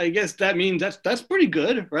 show, I guess that means that's pretty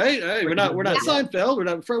good, right? We're not Seinfeld.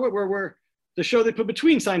 We're the show they put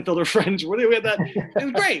between Seinfeld or Friends. Where we had that. It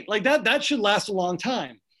was great. Like that should last a long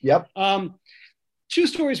time. Yep. 2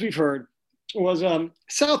 stories we've heard was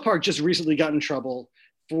South Park just recently got in trouble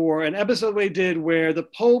for an episode they did where the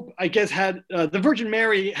Pope, I guess, had the Virgin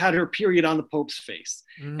Mary had her period on the Pope's face.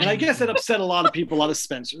 And I guess that upset a lot of people, a lot of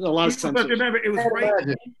censors. You must remember, it was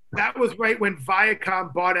right. That was right when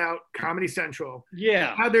Viacom bought out Comedy Central.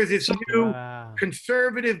 Yeah. Now there's this new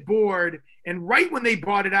conservative board, and right when they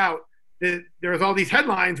bought it out, there was all these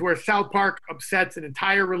headlines where South Park upsets an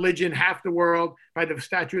entire religion, half the world, by the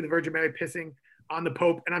statue of the Virgin Mary pissing on the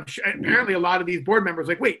Pope. And I'm sure, apparently a lot of these board members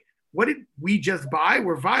were like, wait, what did we just buy?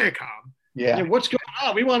 We're Viacom. Yeah. What's going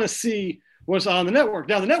on? We want to see what's on the network.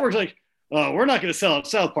 Now the network's like, oh, we're not going to sell out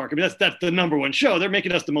South Park. I mean, that's the number 1 show. They're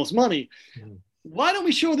making us the most money. Why don't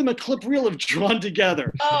we show them a clip reel of Drawn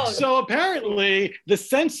Together? Oh. So apparently the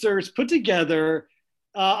censors put together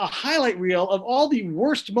a highlight reel of all the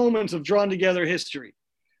worst moments of Drawn Together history,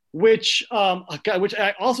 which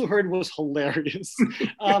I also heard was hilarious.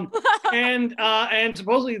 And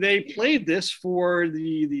supposedly they played this for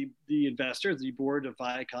the investors, the board of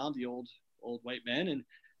Viacom, the old white men,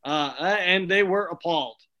 and they were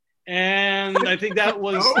appalled. And I think that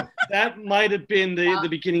might have been the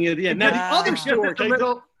beginning of the end. Now the other story,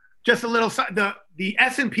 just a little the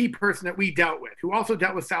S&P person that we dealt with, who also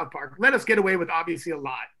dealt with South Park, let us get away with obviously a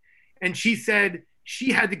lot. And she said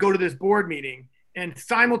she had to go to this board meeting and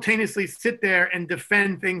simultaneously sit there and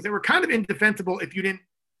defend things that were kind of indefensible if you didn't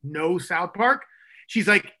know South Park. She's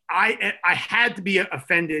like, I had to be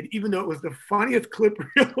offended, even though it was the funniest clip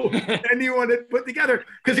reel anyone had put together,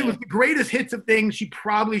 because it was the greatest hits of things she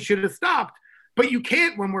probably should have stopped. But you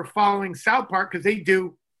can't when we're following South Park, because they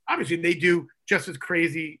do just as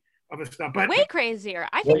crazy of a stuff. But way crazier.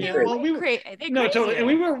 I think they were crazy. No, totally. And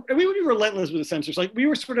we were relentless with the censors. Like we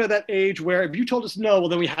were sort of that age where if you told us no, well,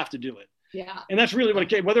 then we have to do it. Yeah. And that's really what it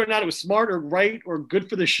came. Whether or not it was smart or right or good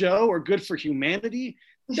for the show or good for humanity,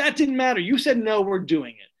 that didn't matter. You said no, we're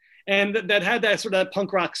doing it. And that had that sort of that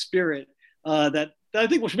punk rock spirit that I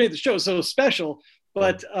think what made the show so special,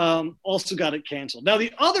 but also got it canceled. Now,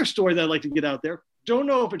 the other story that I'd like to get out there, don't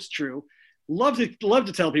know if it's true. Love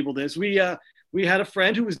to tell people this. We had a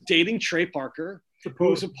friend who was dating Trey Parker,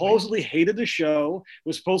 who supposedly hated the show,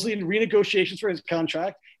 was supposedly in renegotiations for his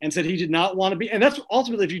contract, and said he did not want to be. And that's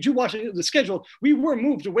ultimately, if you do watch the schedule, we were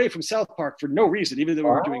moved away from South Park for no reason, even though we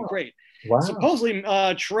were doing great. Wow. Supposedly,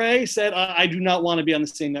 Trey said, I do not want to be on the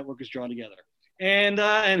same network as Drawn Together. And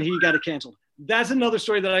he got it canceled. That's another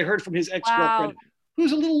story that I heard from his ex-girlfriend,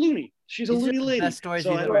 who's a little loony. She's a loony lady. Best stories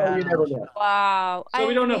So you've I- ever had. You never know. Wow. So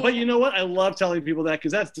we don't know. But you know what? I love telling people that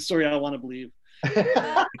because that's the story I want to believe.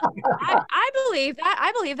 I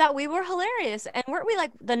believe that we were hilarious, and weren't we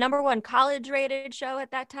like the #1 college rated show at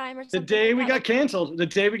that time or The something? day we like got canceled,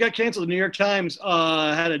 the New York Times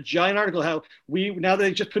had a giant article how now that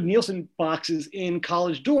they just put Nielsen boxes in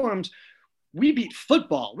college dorms, we beat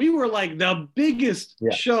football. We were like the biggest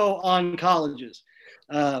show on colleges.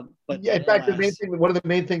 But Yeah, in fact, one of the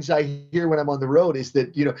main things I hear when I'm on the road is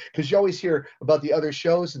that, because you always hear about the other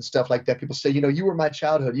shows and stuff like that. People say, you were my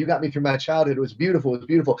childhood. You got me through my childhood. It was beautiful. It was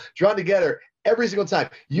beautiful. Drawn Together every single time.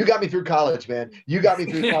 You got me through college, man. You got me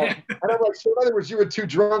through college. And I'm like, so in other words, you were too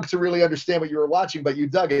drunk to really understand what you were watching, but you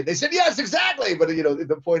dug it. They said, yes, exactly. But,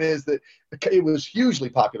 the point is that it was hugely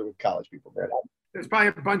popular with college people, man. there's probably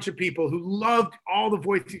a bunch of people who loved all the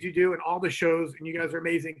voices you do and all the shows, and you guys are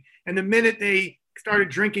amazing. And the minute they started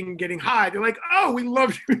drinking and getting high, they're like, "Oh, we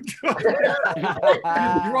love you." Drunk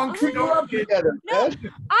We love together, No, man.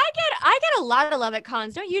 I get a lot of love at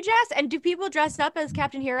cons, don't you, Jess? And do people dress up as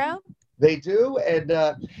Captain Hero? They do, and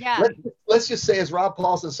Yeah. let's just say, as Rob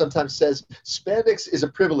Paulson sometimes says, spandex is a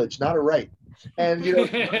privilege, not a right. And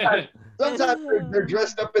sometimes they're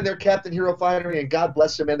dressed up in their Captain Hero finery, and God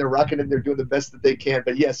bless them, and they're rocking it, and they're doing the best that they can.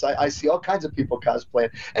 But yes, I see all kinds of people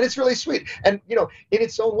cosplaying, and it's really sweet. And in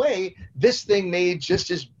its own way, this thing made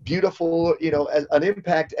just as beautiful, as an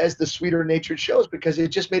impact as the Sweeter Natured shows, because it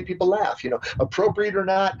just made people laugh. Appropriate or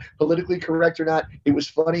not, politically correct or not, it was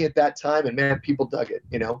funny at that time, and man, people dug it.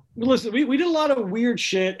 Listen, we did a lot of weird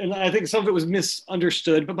shit, and I think some of it was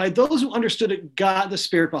misunderstood. But by those who understood it, got the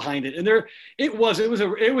spirit behind it, and it was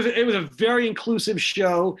a very inclusive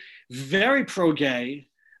show, very pro-gay.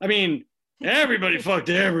 I mean, everybody fucked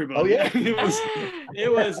everybody. Oh yeah, it was.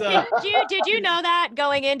 Did you know that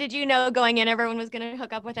going in? Did you know going in everyone was gonna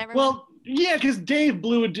hook up with everyone? Well, yeah, because Dave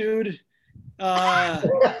blew a dude when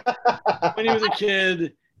he was a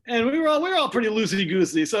kid. And we were all pretty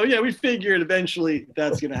loosey-goosey. So, yeah, we figured eventually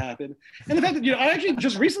that's going to happen. And the fact that, I actually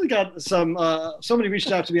just recently got somebody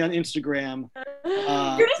reached out to me on Instagram.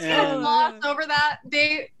 You're just gonna gloss over that,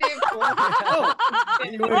 Dave.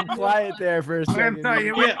 You went quiet there for a I'm second. telling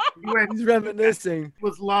you, He's reminiscing.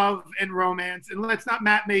 was love and romance, and let's not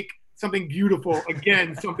make something beautiful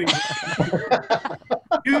again. Something.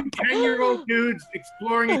 Two 10-year-old dudes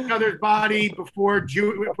exploring each other's body before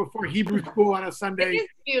Hebrew school on a Sunday.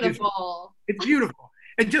 It's beautiful. It's beautiful.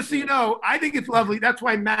 And just so you know, I think it's lovely. That's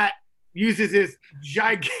why Matt uses his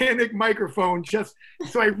gigantic microphone just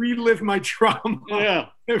so I relive my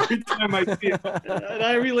trauma every time I see it. And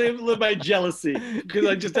I relive my jealousy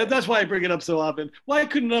because that's why I bring it up so often. Why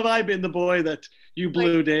couldn't have I been the boy that you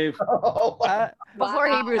blew, Dave? Before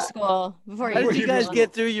Hebrew school. How did you guys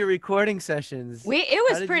get through your recording sessions?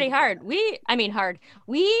 It was pretty hard. We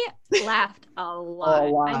laughed a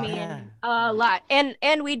lot. I mean, a lot.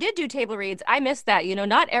 And we did do table reads. I missed that.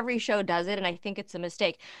 Not every show does it, and I think it's a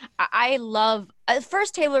mistake. I love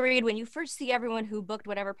first table read when you first see everyone who booked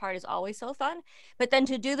whatever part is always so fun. But then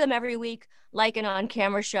to do them every week like an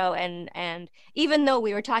on-camera show, and even though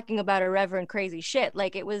we were talking about irreverent, crazy shit,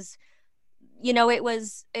 like it was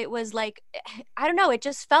like, I don't know, it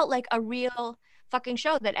just felt like a real fucking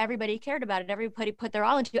show that everybody cared about and everybody put their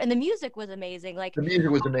all into, and the music was amazing. Like the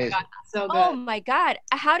music was amazing. So good. Oh my God.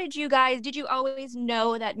 How did you always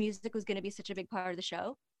know that music was going to be such a big part of the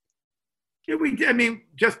show? Yeah, we did. I mean,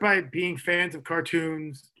 just by being fans of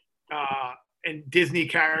cartoons and Disney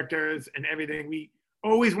characters and everything, we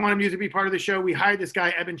always wanted music to be part of the show. We hired this guy,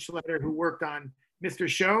 Evan Schletter, who worked on Mr.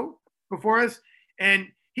 Show before us, and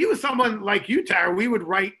he was someone like you, Tara. We would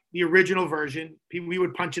write the original version. We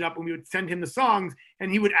would punch it up and we would send him the songs and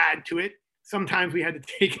he would add to it. Sometimes we had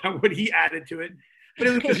to take out what he added to it. But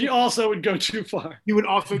it was because he also would go too far. He would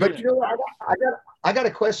also But I got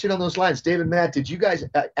a question on those lines. Dave and Matt, did you guys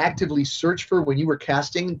actively search for, when you were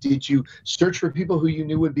casting, did you search for people who you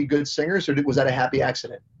knew would be good singers, or was that a happy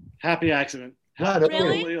accident? Happy accident.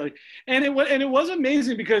 Really? And it was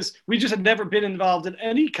amazing because we just had never been involved in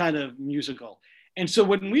any kind of musical. And so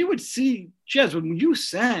when we would see Jez, when you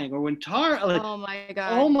sang, or when Tara, oh my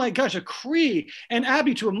God, oh my gosh, a Cree, and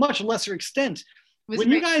Abby to a much lesser extent,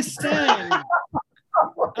 when you guys sang,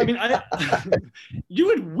 I mean, you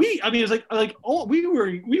would weep. I mean, it's like oh, we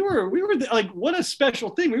were like, what a special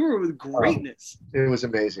thing. We were with greatness. It was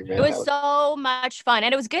amazing, man. It was so much fun,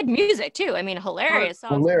 and it was good music too. I mean, hilarious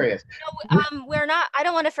songs. Hilarious. So, I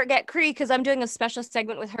don't want to forget Cree, because I'm doing a special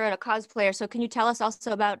segment with her and a cosplayer. So can you tell us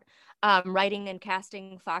also about writing and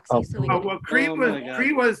casting Foxy?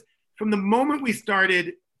 Cree was, from the moment we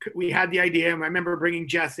started, we had the idea, and I remember bringing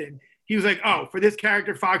Jess in. He was like, "Oh, for this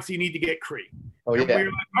character, Foxy, you need to get Cree." Oh yeah. And we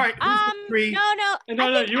were like, "All right, who's Cree?"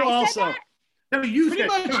 No. You also. No, you said.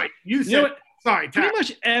 You said. Sorry, pretty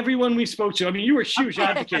much everyone we spoke to. I mean, you were a huge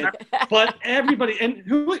advocate, but everybody. And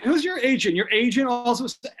who's your agent? Your agent also.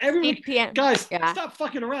 Everybody, guys, stop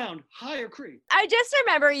fucking around. Hire Cree. I just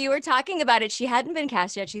remember you were talking about it. She hadn't been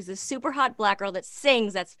cast yet. She's a super hot black girl that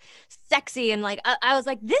sings, that's sexy, and like I was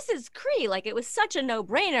like, this is Cree. Like, it was such a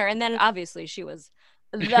no-brainer. And then obviously she was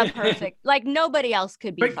the perfect. Like, nobody else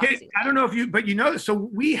could be Foxy. I don't know if you, so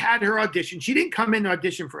we had her audition. She didn't come in to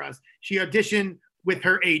audition for us. She auditioned with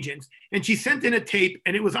her agents, and she sent in a tape,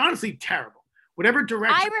 and it was honestly terrible. Whatever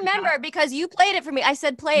direction. I remember because you played it for me. I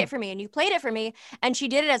said, play it for me, and you played it for me, and she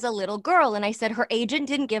did it as a little girl, and I said her agent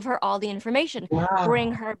didn't give her all the information. Wow.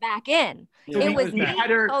 Bring her back in. So it was me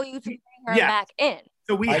told you to bring her back in.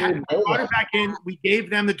 So we brought her back in. We gave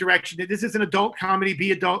them the direction that this is an adult comedy,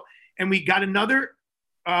 be adult, and we got another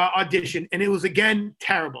audition, and it was again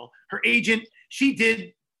terrible. Her agent,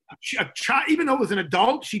 even though it was an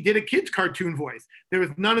adult, she did a kid's cartoon voice. There was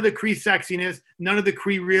none of the Cree sexiness, none of the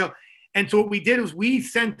Cree real. And so what we did was we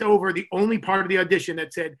sent over the only part of the audition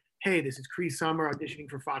that said, hey, this is Cree Summer auditioning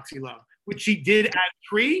for Foxy Love, which she did as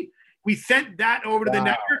Cree. We sent that over to the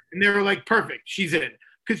network, and they were like, perfect, she's in.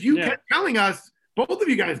 Because you kept telling us, both of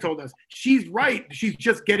you guys told us, she's right. She's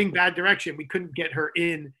just getting bad direction. We couldn't get her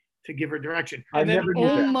in to give her direction. And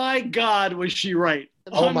then, my God, was she right?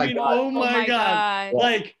 Oh my God.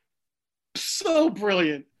 Like, so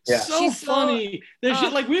brilliant. Yeah. So funny.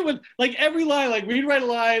 Like, we would, like, every line, like, we'd write a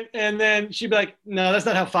line, and then she'd be like, no, that's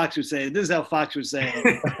not how Fox would say it. This is how Fox would say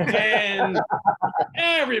it. And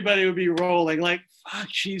everybody would be rolling. Like, fuck,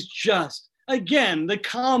 she's just, again, the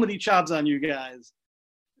comedy chops on you guys.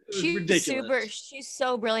 She's ridiculous. She's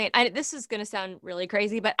so brilliant. This is gonna sound really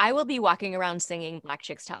crazy, but I will be walking around singing Black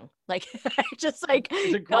Chick's Tongue. Like, just like,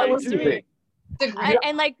 It's a great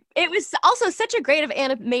and like, it was also such a great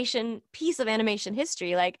piece of animation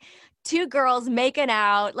history. Like, two girls making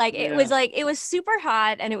out. Like, it was super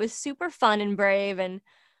hot, and it was super fun and brave. And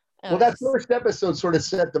well, that first episode sort of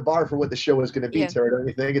set the bar for what the show was going to be, Tara, don't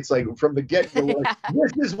you think? It's like from the get-go, like,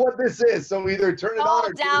 this is what this is. So either turn it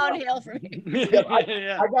on or downhill for me.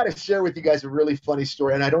 I got to share with you guys a really funny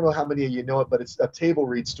story, and I don't know how many of you know it, but it's a table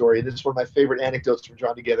read story. This is one of my favorite anecdotes from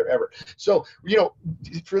Drawn Together ever. So,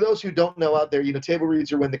 for those who don't know out there, table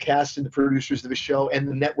reads are when the cast and the producers of the show and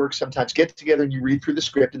the network sometimes get together and you read through the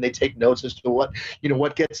script and they take notes as to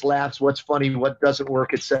what gets laughs, what's funny, what doesn't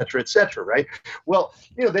work, et cetera, right? Well,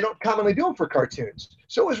 they don't commonly do them for cartoons.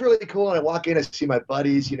 So it was really cool. And I walk in, I see my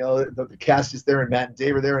buddies, the cast is there, and Matt and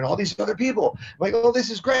Dave are there, and all these other people. I'm like, oh,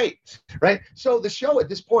 this is great, right? So the show at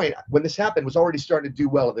this point, when this happened, was already starting to do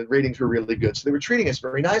well. The ratings were really good. So they were treating us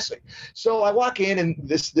very nicely. So I walk in, and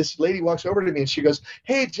this lady walks over to me, and she goes,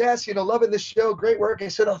 hey, Jess, loving this show. Great work. I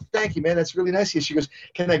said, oh, thank you, man. That's really nice of you. She goes,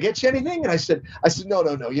 can I get you anything? And I said, no.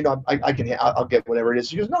 I'll get whatever it is.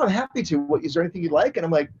 She goes, no, I'm happy to. Is there anything you'd like? And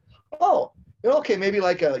I'm like, oh, okay, maybe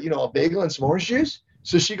like a bagel and some orange juice.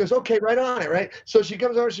 So she goes, okay, right on it, right? So she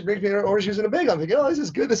comes over, she brings me an orange juice and a bagel. I'm thinking, oh, this is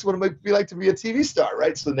good. This is what it might be like to be a TV star,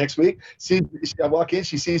 right? So the next week, I walk in,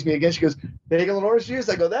 she sees me again. She goes, bagel and orange juice?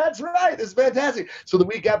 I go, that's right. This is fantastic. So the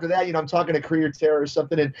week after that, I'm talking to Cree or Tara or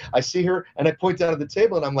something, and I see her, and I point down at the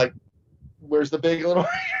table, and I'm like, where's the bagel and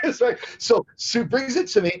orange juice, right? So Sue brings it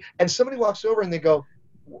to me, and somebody walks over, and they go,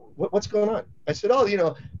 what's going on? I said,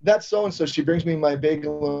 oh, that's so-and-so. She brings me my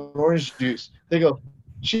bagel and orange juice. They go,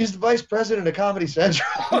 she's the vice president of Comedy Central.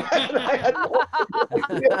 And I had no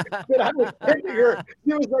idea that I was picking her.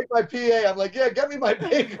 She was like my PA. I'm like, yeah, get me my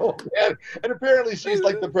bagel, man. And apparently she's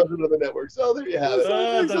like the president of the network. So there you have it.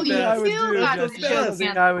 That's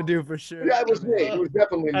something I would do for sure. Yeah, it was me. It was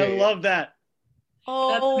definitely me. I love that.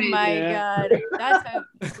 Oh my God. That's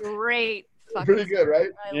a great pretty good, right?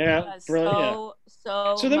 Yeah, brilliant.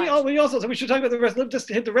 So then we should talk about the rest. Let's just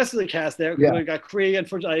hit the rest of the cast there. Yeah. We got Cree,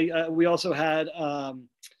 unfortunately. We also had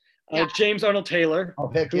James Arnold Taylor, who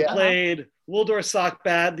played Wildor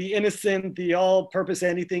Sockbad, the innocent, the all-purpose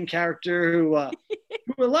anything character who a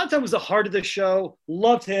lot of times was the heart of the show.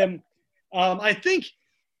 Loved him. I think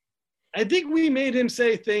we made him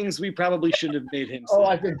say things we probably shouldn't have made him say. Oh,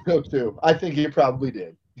 I think so too. I think he probably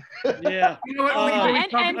did. Yeah. You know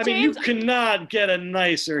what? You cannot get a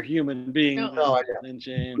nicer human being than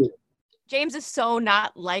James. James is so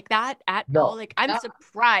not like that at all. Like, I'm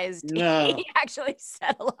surprised he actually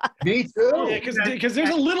said a lot. Me too. Yeah, because there's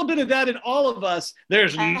a little bit of that in all of us.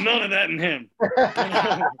 There's none of that in him.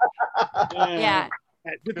 Yeah.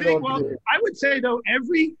 The thing, I would say though,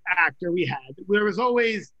 every actor we had, there was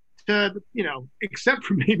always, except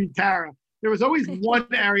for maybe Tara, there was always one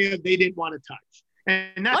area they didn't want to touch.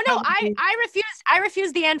 And that's I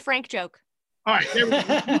refused the Anne Frank joke. All right, there was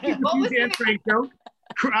the Anne Frank joke.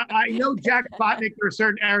 I know Jack Spotnik. There are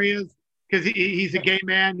certain areas because he's a gay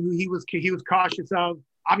man who he was cautious of.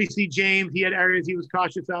 Obviously, James, he had areas he was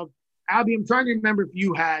cautious of. Abby, I'm trying to remember if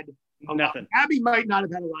you had nothing. Abby might not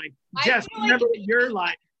have had a line. Jess, remember what your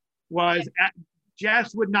line was?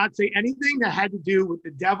 Jess would not say anything that had to do with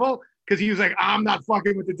the devil. Because he was like, I'm not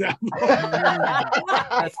fucking with the devil.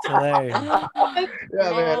 That's hilarious.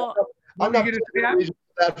 Yeah, man. I'm not going to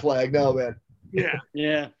that flag. No, man. Yeah.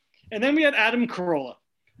 Yeah. And then we had Adam Carolla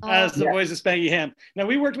as the voice of Spanky Ham. Now,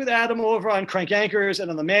 we worked with Adam over on Crank Anchors and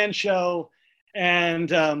on The Man Show.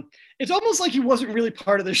 And it's almost like he wasn't really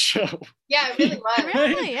part of the show. Yeah, it really was. It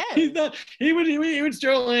really is. He's not, he would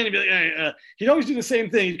stroll in and be like, hey, he'd always do the same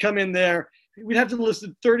thing. He'd come in there. We'd have to listen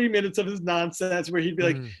to 30 minutes of his nonsense where he'd be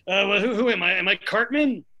like, who am I? Am I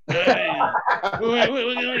Cartman? I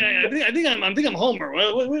think I'm Homer.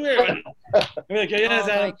 I'm like, yes, Oh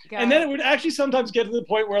my Adam. God. And then it would actually sometimes get to the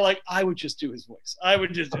point where like I would just do his voice. I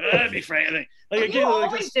would just that'd be frank. Like You again, like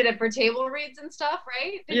always this, did it for table reads and stuff,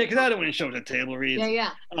 right? yeah, because I don't want to show the table reads.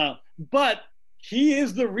 Yeah. But he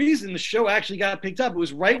is the reason the show actually got picked up. It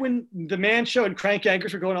was right when The Man Show and Crank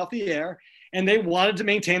Yankers were going off the air, and they wanted to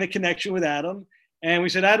maintain a connection with Adam. And we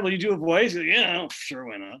said, Adam, will you do a voice? He's like, yeah, sure,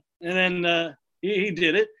 why not? And then he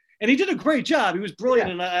did it, and he did a great job. He was brilliant,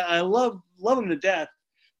 and I love him to death.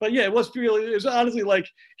 But yeah, it was honestly like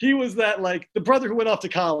he was that like the brother who went off to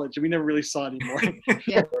college, and we never really saw anymore.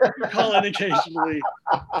 Yeah. We call it occasionally.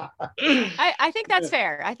 I think that's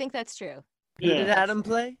fair. I think that's true. Who did Yeah. Adam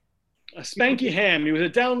play? Spanky Ham. He was a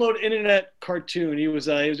download internet cartoon. He was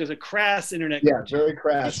just a crass internet Yeah, cartoon. very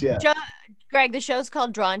crass. Yeah. Greg, the show's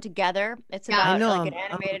called Drawn Together. It's Yeah, about I know, like an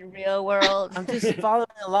I'm- animated real world. I'm just following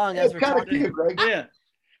along as It's we're kind of talking. cute, Greg. Yeah.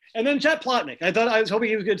 And then Jack Plotnick. I was hoping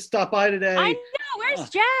he was going to stop by today. I know. Where's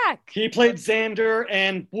Jack? He played Xander,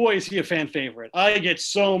 and boy, is he a fan favorite. I get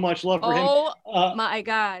so much love for him. Oh my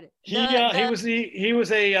God. He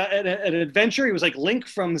was an adventure. He was like Link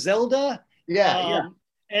from Zelda. Yeah.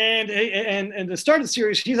 And the start of the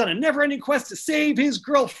series, he's on a never-ending quest to save his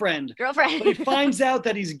girlfriend. But he girlfriend. finds out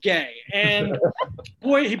that he's gay, and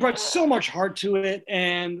boy, he brought so much heart to it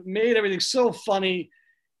and made everything so funny.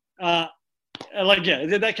 That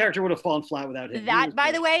character would have fallen flat without him. He That, was by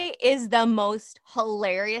great. the way, is the most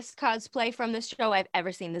hilarious cosplay from this show I've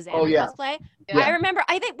ever seen. The Xander Oh, yeah. cosplay. Yeah. I remember.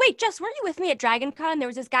 Wait, Jess, were you with me at Dragon Con? There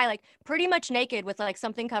was this guy like pretty much naked with like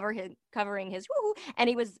something covering his woo, and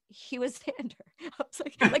he was Xander. I was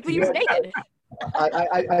like he was naked.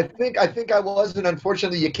 I think I was, and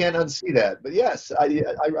unfortunately, you can't unsee that. But yes, I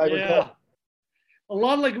recall. A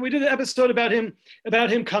lot of like we did an episode about him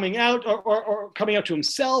coming out or coming out to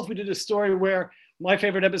himself. We did a story where my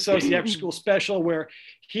favorite episode is the after school special where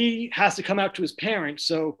he has to come out to his parents.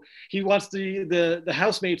 So he wants the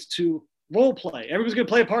housemates to role play. Everyone's going to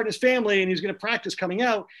play a part in his family, and he's going to practice coming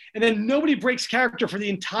out. And then nobody breaks character for the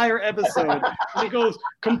entire episode. And it goes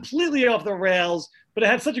completely off the rails. But it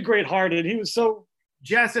had such a great heart, and he was so.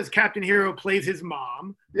 Jess as Captain Hero plays his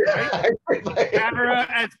mom. Yeah. Tara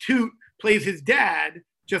as Toot plays his dad,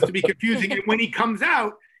 just to be confusing. And when he comes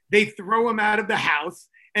out, they throw him out of the house.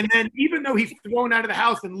 And then even though he's thrown out of the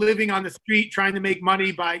house and living on the street trying to make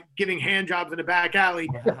money by giving hand jobs in a back alley,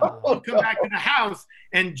 he'll come back to the house,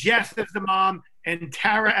 and Jess as the mom and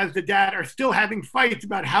Tara as the dad are still having fights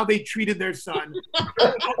about how they treated their son.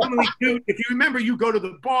 Ultimately, Toot, if you remember, you go to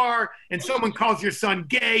the bar and someone calls your son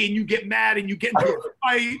gay and you get mad and you get into a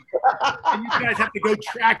fight and you guys have to go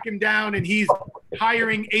track him down, and he's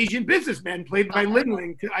hiring Asian businessmen played by Lin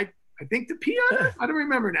Ling to, I think, to pee on her? I don't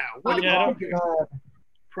remember now. What Yeah. did you do?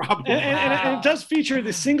 Probably. And it does feature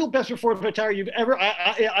the single best performance by Tara you've ever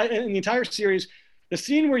in the entire series. The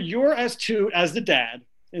scene where you're as Toot as the dad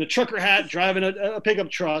in a trucker hat driving a pickup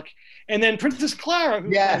truck, and then Princess Clara,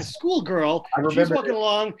 who's a schoolgirl, she's walking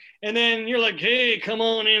along, and then you're like, "Hey, come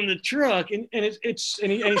on in the truck," and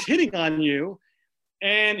he's hitting on you,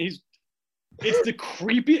 and it's the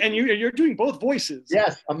creepy, and you're doing both voices.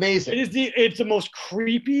 Yes, amazing. It's the most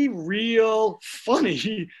creepy, real,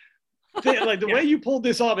 funny. Like the way you pulled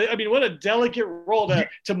this off, I mean, what a delicate role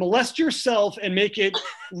to molest yourself and make it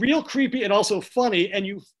real creepy and also funny, and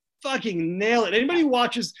you fucking nail it. Anybody who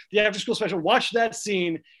watches the after school special, watch that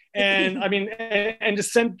scene, and I mean, and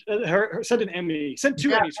just send an Emmy, send two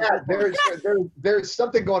Emmys. There's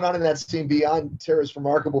something going on in that scene beyond Tara's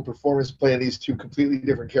remarkable performance playing these two completely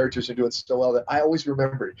different characters and doing so well that I always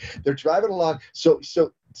remembered. They're driving along, so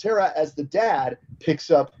Tara as the dad picks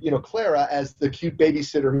up, Clara as the cute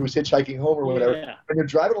babysitter who's hitchhiking home or whatever. Yeah. And they're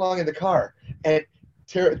driving along in the car, and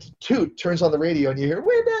Toot turns on the radio, and you hear,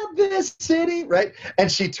 "We're not this city," right?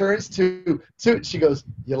 And she turns to Toot. She goes,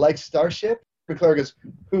 "You like Starship?" And Clara goes,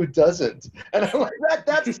 "Who doesn't?" And I'm like,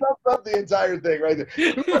 that sums up the entire thing right there.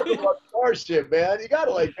 Who doesn't love Starship, man? You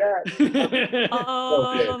gotta like that.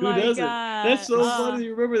 Oh Who my doesn't? God. That's so funny.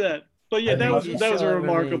 You remember that? But yeah, that was a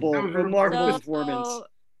remarkable performance.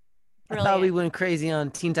 I thought we went crazy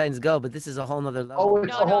on Teen Titans Go, but this is a whole nother level. Oh,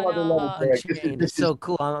 it's a whole other level. Unchained. It's so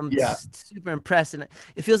cool. I'm super impressed, and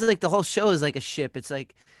it feels like the whole show is like a ship. It's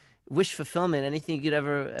like wish fulfillment. Anything you could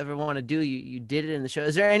ever want to do, you did it in the show.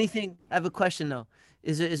 Is there anything? I have a question though.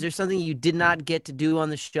 Is there something you did not get to do on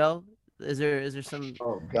the show? Is there some?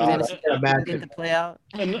 Oh God, I can't imagine. Get to play out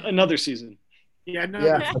another season. Yeah, no.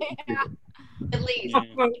 Yeah. At least.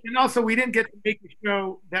 And also, we didn't get to make a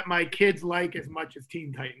show that my kids like as much as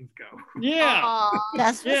Teen Titans Go. Yeah.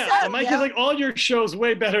 That's Yeah. My kids like all your shows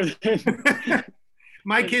way better than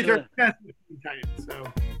My kids are obsessed with Teen Titans, so.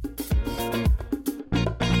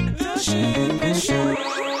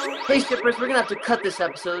 Hey, shippers, we're going to have to cut this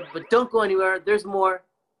episode, but don't go anywhere. There's more.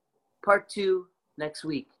 Part 2 next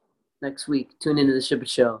week. Tune into the Ship It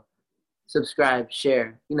Show. Subscribe,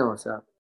 share. You know what's up.